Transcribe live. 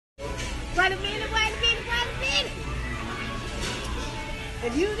Wait a minute.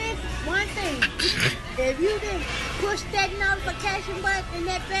 If you did one thing, if you didn't push that notification button and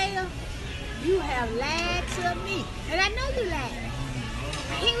that bell, you have lied to me. And I know you lied.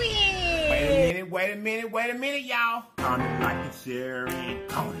 Period. Wait a minute, y'all. Comment, like, and share, and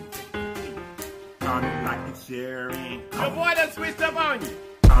comment. Comment, like, and share, and comment. Your boy done switched up on you.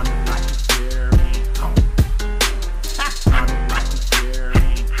 Comment, like, and share, and comment. Comment, like, and share,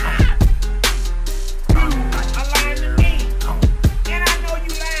 and comment.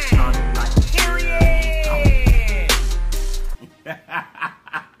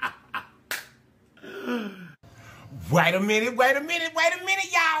 Wait a minute,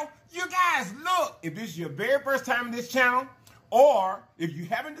 y'all. You guys, look, if this is your very first time in this channel, or if you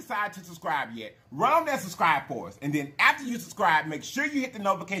haven't decided to subscribe yet, run on that subscribe for us. And then after you subscribe, make sure you hit the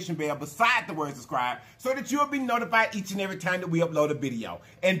notification bell beside the word subscribe so that you'll be notified each and every time that we upload a video.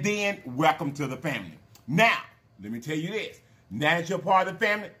 And then, welcome to the family. Now, let me tell you this. Now that you're part of the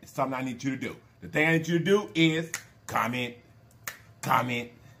family, it's something I need you to do. The thing I need you to do is comment,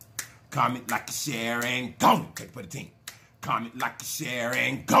 like, share, and go. Take for the team. Comment, like, share,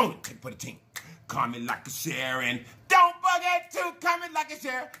 and go. Take for the team. Comment, like, share, and don't forget to comment, like, and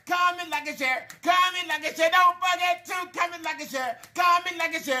share. Comment, like, and share. Comment, like, and share. Don't forget to comment, like, and share. Comment,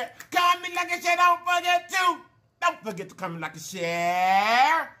 like, and share. Comment, like, and share. Don't forget to comment, like, and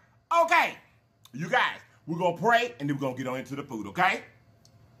share. Okay, you guys, we're gonna pray and then we're gonna get on into the food. Okay.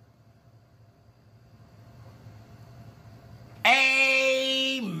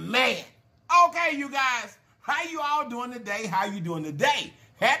 Amen. Okay, you guys, how you all doing today? How you doing today?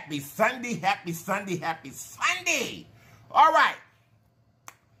 Happy Sunday, happy Sunday, happy Sunday. All right.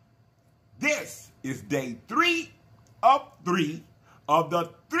 This is day 3 of 3 of the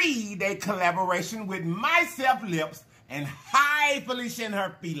 3-day collaboration with myself, Lips, and Hye Felicia and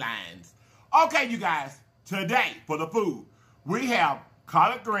her felines. Okay, you guys, today for the food, we have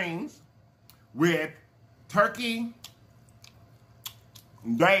collard greens with turkey.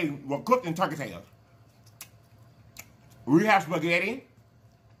 They were cooked in turkey tails. We have spaghetti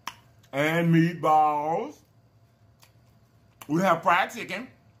and meatballs. We have fried chicken,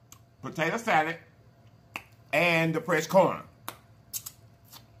 potato salad, and the fresh corn.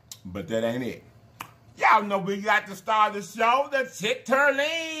 But that ain't it. Y'all know we got to start the show, the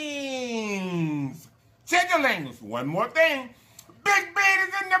Chitterlings. Chitterlings. One more thing. Big Bean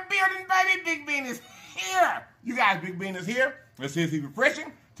is in the building, baby. Big Bean is here. You guys, Big Bean is here. Let's see if he's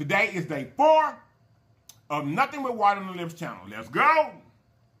refreshing. Today is day 4 of Nothing But Water on the Lips channel. Let's go.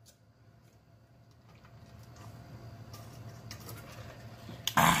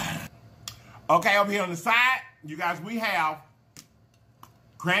 Okay, over here on the side, you guys, we have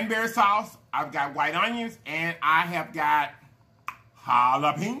cranberry sauce. I've got white onions, and I have got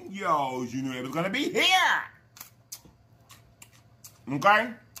jalapenos. You knew it was going to be here.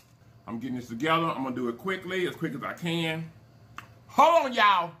 Okay? I'm getting this together. I'm going to do it quickly, as quick as I can. Hold on,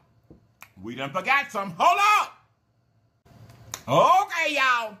 y'all. We done forgot something. Hold up. Okay,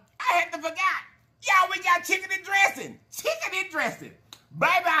 y'all. I had to forget. Y'all, we got chicken and dressing. Chicken and dressing.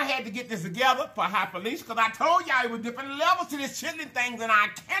 Baby, I had to get this together for Hye Felicia because I told y'all it was different levels to this chitlin thing, and I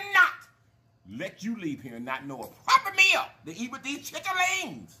cannot let you leave here and not know a proper meal to eat with these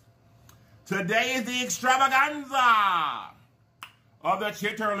chitterlings. Today is the extravaganza of the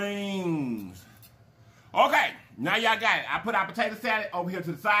chitterlings. Okay, now y'all got it. I put our potato salad over here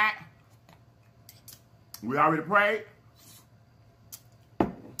to the side. We already prayed.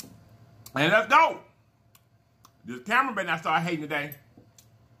 And let's go. This camera better not start hating today.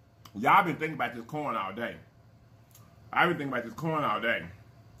 Y'all been thinking about this corn all day. I've been thinking about this corn all day.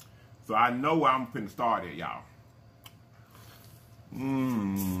 So I know where I'm finna start at, y'all.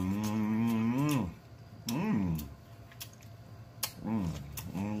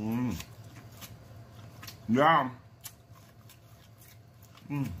 Yeah.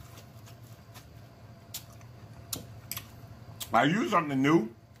 I used something new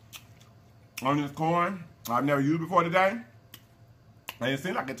on this corn I've never used before today. And it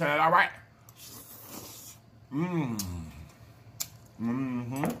seems like it turned out all right.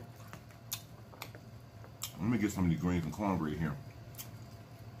 Let me get some of these greens and cornbread here.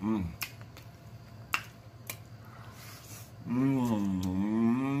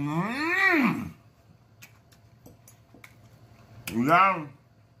 Now,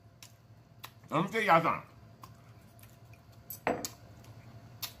 let me tell y'all something.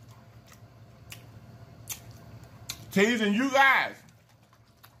 Teasing you guys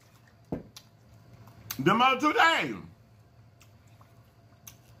them other 2 days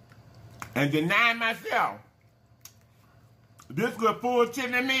and denying myself this good full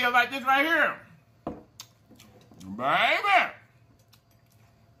chitlin meal like this right here. Baby.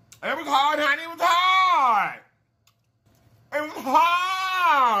 It was hard, honey. It was hard. It was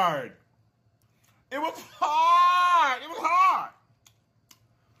hard. It was hard. It was hard.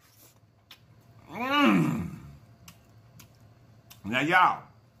 Now,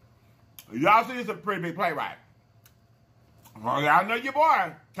 y'all see this is a pretty big play, right? Oh, y'all know your boy.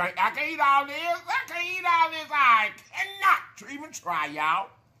 I can eat all this. I can eat all this. I cannot even try, y'all.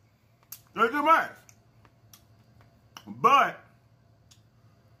 There's too much. But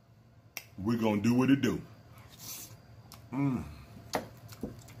we're going to do what it do.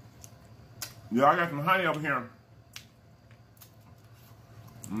 Yeah, I got some honey over here.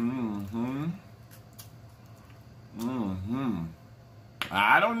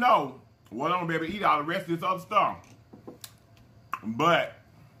 I don't know what I'm going to be able to eat all the rest of this other stuff. But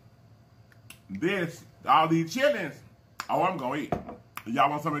this, all these chitlins, oh, I'm going to eat. Y'all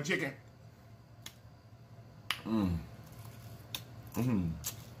want some of the chicken?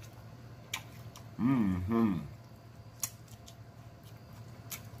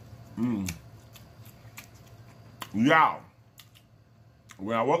 Y'all,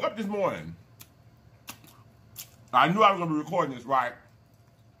 when I woke up this morning, I knew I was going to be recording this, right?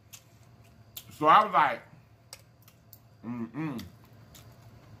 So I was like,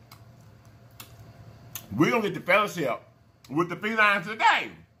 we're going to get the fellowship with the felines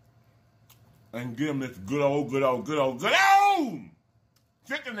today. And give them this good old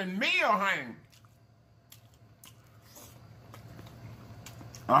chicken and meal, honey.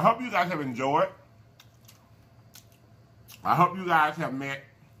 I hope you guys have enjoyed. I hope you guys have met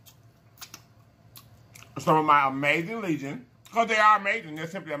some of my amazing legion. Because they are amazing. They're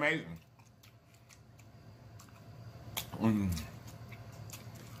simply amazing.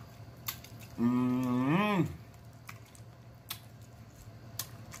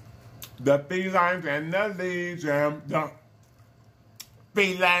 The felines and the legion. The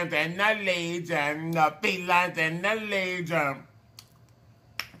felines and the legion. The felines and the legion.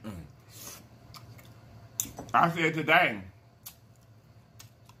 I said today,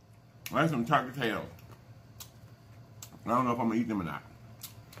 I had some turkey tails. I don't know if I'm going to eat them or not.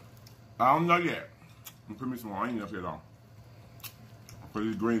 I don't know yet. I'm put me some onion up here though. For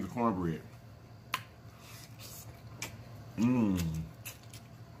these greens and cornbread.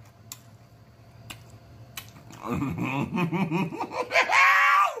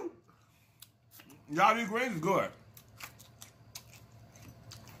 Y'all, these greens is good.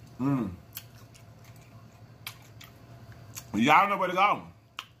 Y'all know where to go.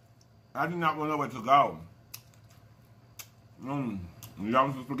 I do not know where to go. Y'all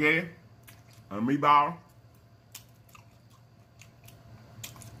want some spaghetti? A meatball?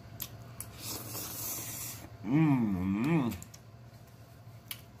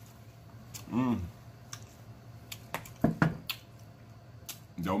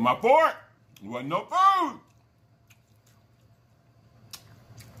 That was my fork. There wasn't no food.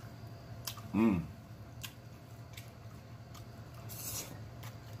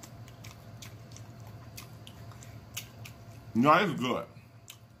 No, it's good.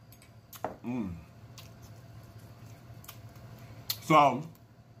 So,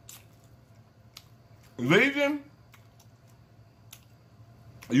 Legion,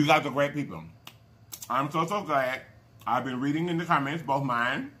 you guys are great people. I'm so glad. I've been reading in the comments, both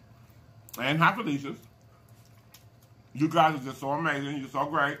mine and Hye Felicia's. You guys are just so amazing. You're so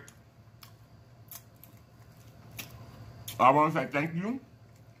great. I want to say thank you.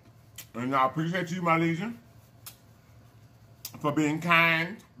 And I appreciate you, my Legion, for being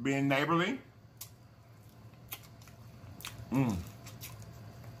kind, being neighborly.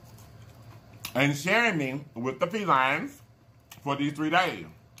 And sharing me with the felines for these 3 days.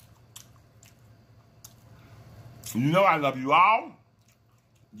 You know I love you all.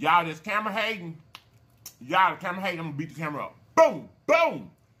 Y'all this camera hating. Y'all the camera hating, I'm gonna beat the camera up. Boom,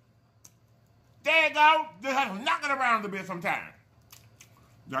 boom. There you go. Just have to knock it around a bit sometime.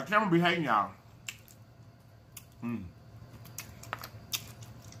 Y'all camera be hating y'all.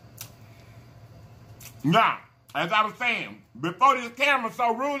 Now, as I was saying, before this camera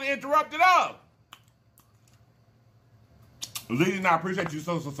so rudely interrupted us, Legion, I appreciate you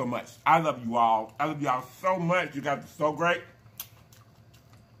so much. I love you all. I love y'all so much. You guys are so great.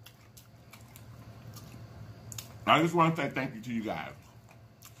 I just want to say thank you to you guys.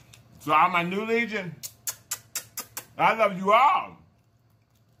 So all my new Legion, I love you all.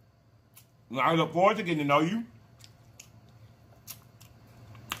 I look forward to getting to know you.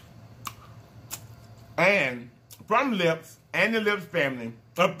 And from LIPS and the LIPS family,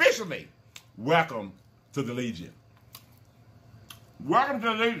 officially, welcome to the Legion. Welcome to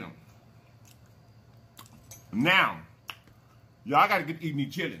the Legion. Now, y'all gotta get eating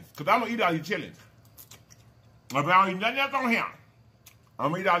these chillings. Cause I'm gonna eat all these chillings. If I don't eat nothing else on here,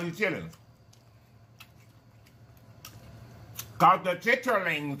 I'm gonna eat all these chillings. Cause the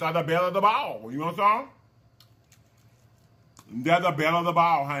chitterlings are the belle of the ball. You know what I'm saying? They're the belle of the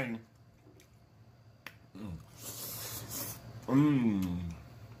ball, honey.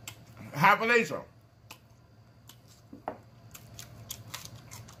 Hye Felicia.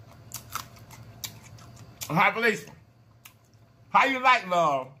 Hye Felicia. How you like,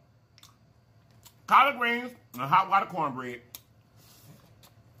 love? Collard greens and hot water cornbread.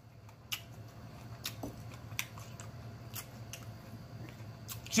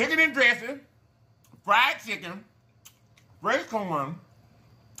 Chicken and dressing. Fried chicken. Fresh corn.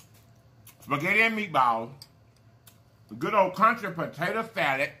 Spaghetti and meatballs. Good old country potato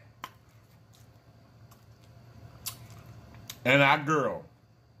salad. And our girl,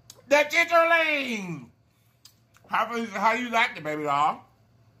 the Chitterlings. How you like it, baby doll?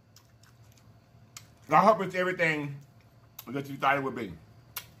 I hope it's everything that you thought it would be.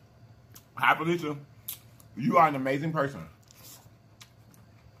 Hye Felicia, you are an amazing person.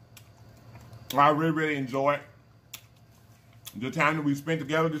 I really, really enjoyed the time that we spent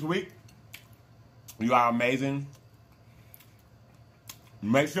together this week. You are amazing.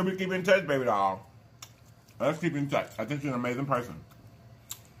 Make sure we keep in touch, baby doll. Let's keep in touch. I think you're an amazing person.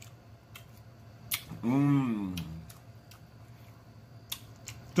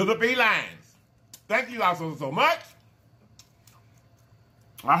 To the B-Lines, thank you all so much.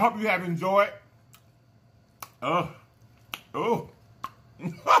 I hope you have enjoyed. Wait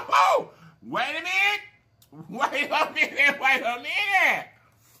a minute. Wait a minute.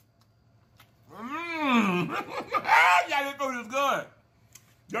 Yeah, this food is good.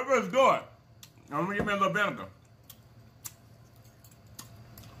 This food is good. I'm gonna give me a little vinegar.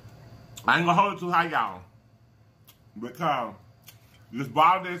 I ain't gonna hold it too high, y'all, because this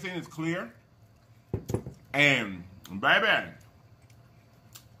bottle that's in is clear, and baby,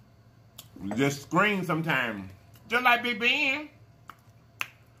 just scream sometimes, just like Big Ben.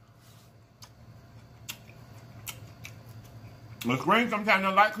 The screen sometimes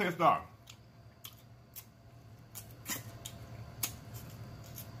don't like clear stuff.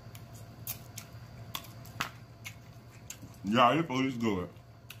 Yeah, this food is good.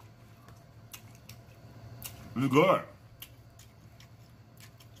 It's good.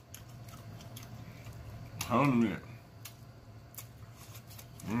 Hold on a minute.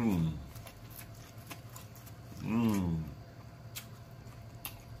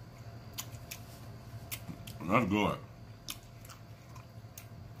 That's good.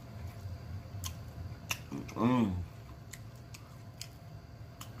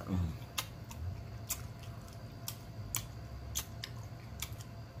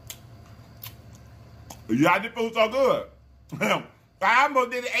 Yeah, this food so good. I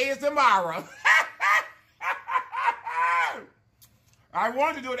almost did an ASMR. I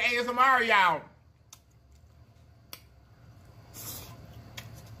wanted to do an ASMR, y'all.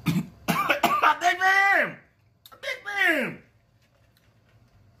 Big man! Big man!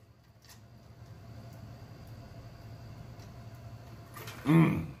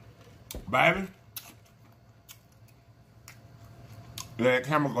 Baby. That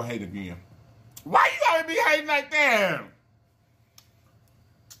camera gonna hate again. Why you gotta be hating like that?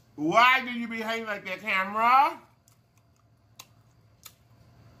 Why do you be hating like that, camera?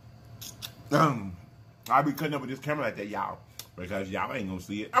 I be cutting up with this camera like that, y'all, because y'all ain't gonna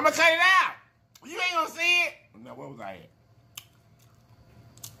see it. I'm gonna cut it out. You ain't gonna see it. Now, where was I at?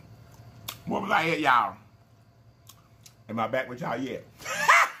 Where was I at, y'all? Am I back with y'all yet?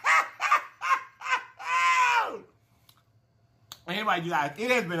 Anyway, you guys,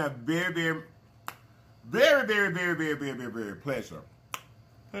 it has been a very pleasure.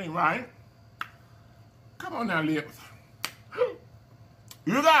 Ain't right? Come on now, lips.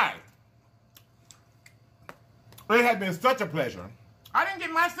 You guys, it has been such a pleasure. I didn't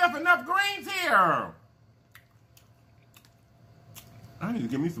get myself enough greens here. I need to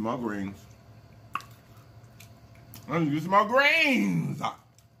get me some more greens. I need to get some more greens.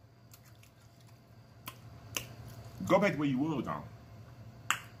 Go back to where you was on.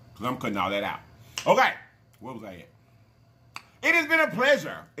 Because I'm cutting all that out. Okay. Where was I at? It has been a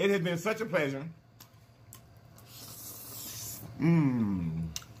pleasure. It has been such a pleasure.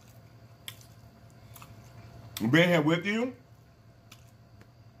 Being here with you.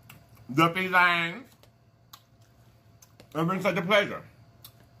 The B-Lines. It's been such a pleasure.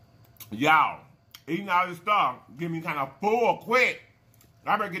 Y'all, eating all this stuff, get me kind of full quick.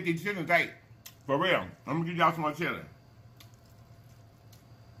 I better get these chitlins ate. For real. I'm going to give y'all some more chili.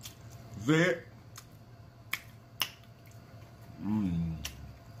 See it?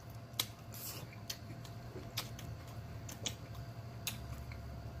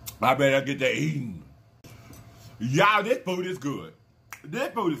 I better get to eating. Y'all, this food is good.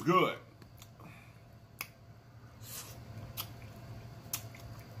 This food is good.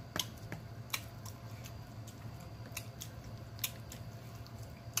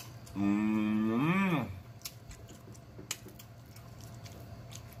 Mmm.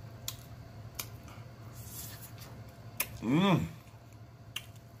 Mmm.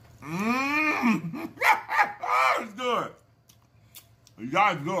 Mmm. It's good.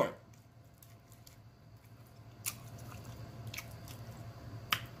 Y'all, it's good.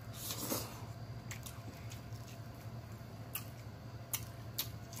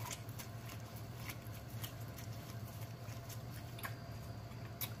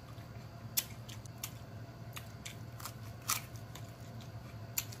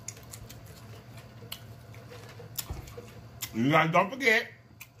 You guys don't forget.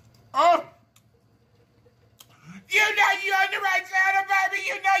 Oh! You know you're on the right channel, baby.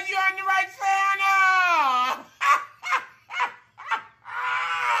 You know you're on the right channel.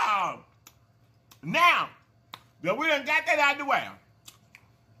 Now, that we done got that out of the way,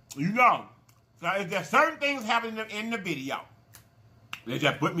 you know, so if there's certain things happening in the video, they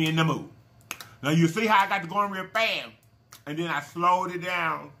just put me in the mood. Now, you see how I got to going real fast, and then I slowed it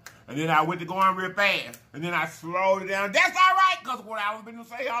down. And then I went to going real fast. And then I slowed it down. That's all right, because what I was going to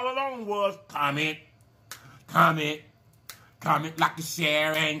say all along was comment, comment, comment, like, and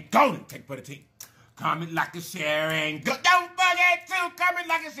share, and go. Take for the team. Comment, like, and share, and go. Don't forget to comment,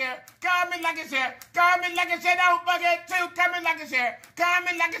 like, and share. Comment, like, and share. Comment, like, and share. Don't forget to comment, like, and share.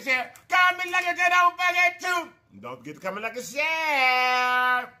 Comment, like, and share. Comment, like, and share. Don't forget to. Don't forget to comment, like, and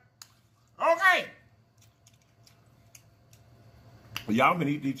share. Okay. Y'all can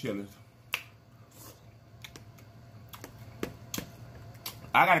eat these chillings.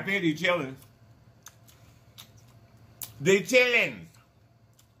 I gotta finish these chillings. These chillings.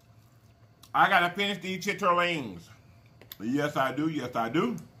 I gotta finish these chitterlings. Yes, I do. Yes, I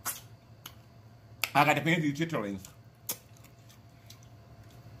do. I gotta finish these chitterlings.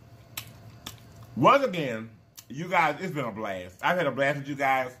 Once again, you guys, it's been a blast. I've had a blast with you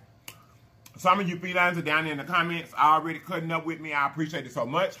guys. Some of you felines are down there in the comments already cutting up with me. I appreciate it so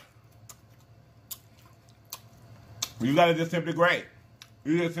much. You guys are just simply great.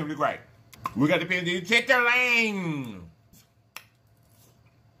 You're just simply great. We got to finish these chitterlings.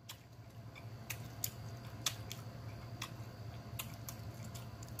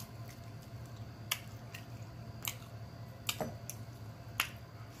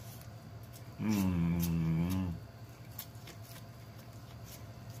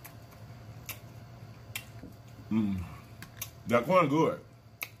 That corn good.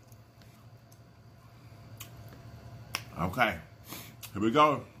 Okay, here we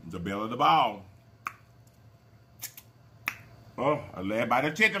go. The bell of the ball. Oh, I led by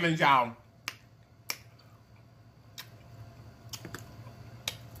the chitterlings, y'all.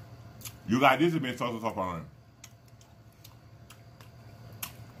 You guys, this has been so fun.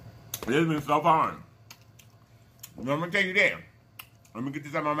 This has been so fun. I'm gonna take you there. Let me get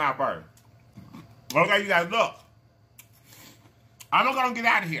this out of my mouth first. Okay, you guys, look. I'm not gonna get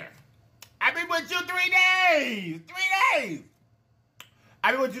out of here. I've been with you 3 days. 3 days.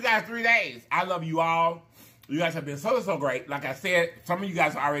 I've been with you guys 3 days. I love you all. You guys have been so great. Like I said, some of you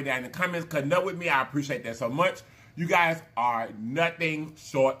guys are already down in the comments cutting up with me. I appreciate that so much. You guys are nothing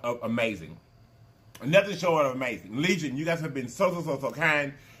short of amazing. Nothing short of amazing. Legion, you guys have been so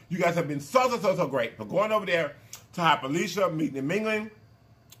kind. You guys have been so great for going over there to Hye Felicia, meeting and mingling,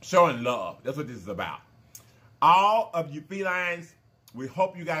 showing love. That's what this is about. All of you felines, we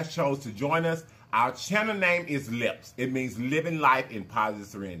hope you guys chose to join us. Our channel name is LIPS. It means living life in positive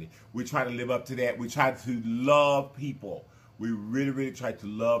serenity. We try to live up to that. We try to love people. We really try to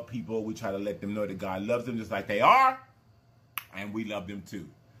love people. We try to let them know that God loves them just like they are. And we love them too.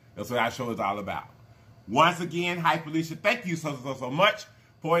 That's what our show is all about. Once again, Hye Felicia, thank you so much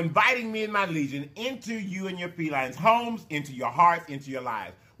for inviting me and my Legion into you and your felines' homes, into your hearts, into your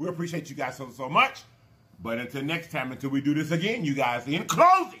lives. We appreciate you guys so much. But until next time, until we do this again, you guys, in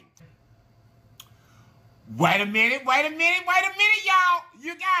closing. Wait a minute, y'all.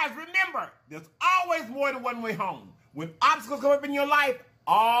 You guys, remember, there's always more than one way home. When obstacles come up in your life,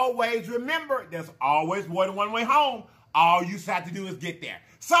 always remember, there's always more than one way home. All you have to do is get there.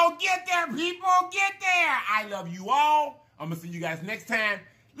 So get there, people, get there. I love you all. I'm going to see you guys next time.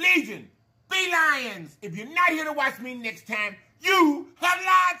 Legion, felines, if you're not here to watch me next time, you have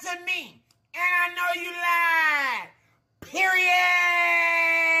lied to me. And I know you lied. Period.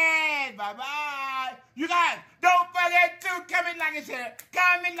 Bye-bye. You guys, don't forget to comment, like, and share.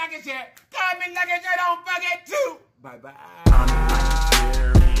 Comment, like, and share. Comment, like, and share. Don't forget to.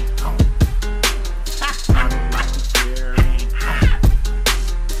 Bye-bye.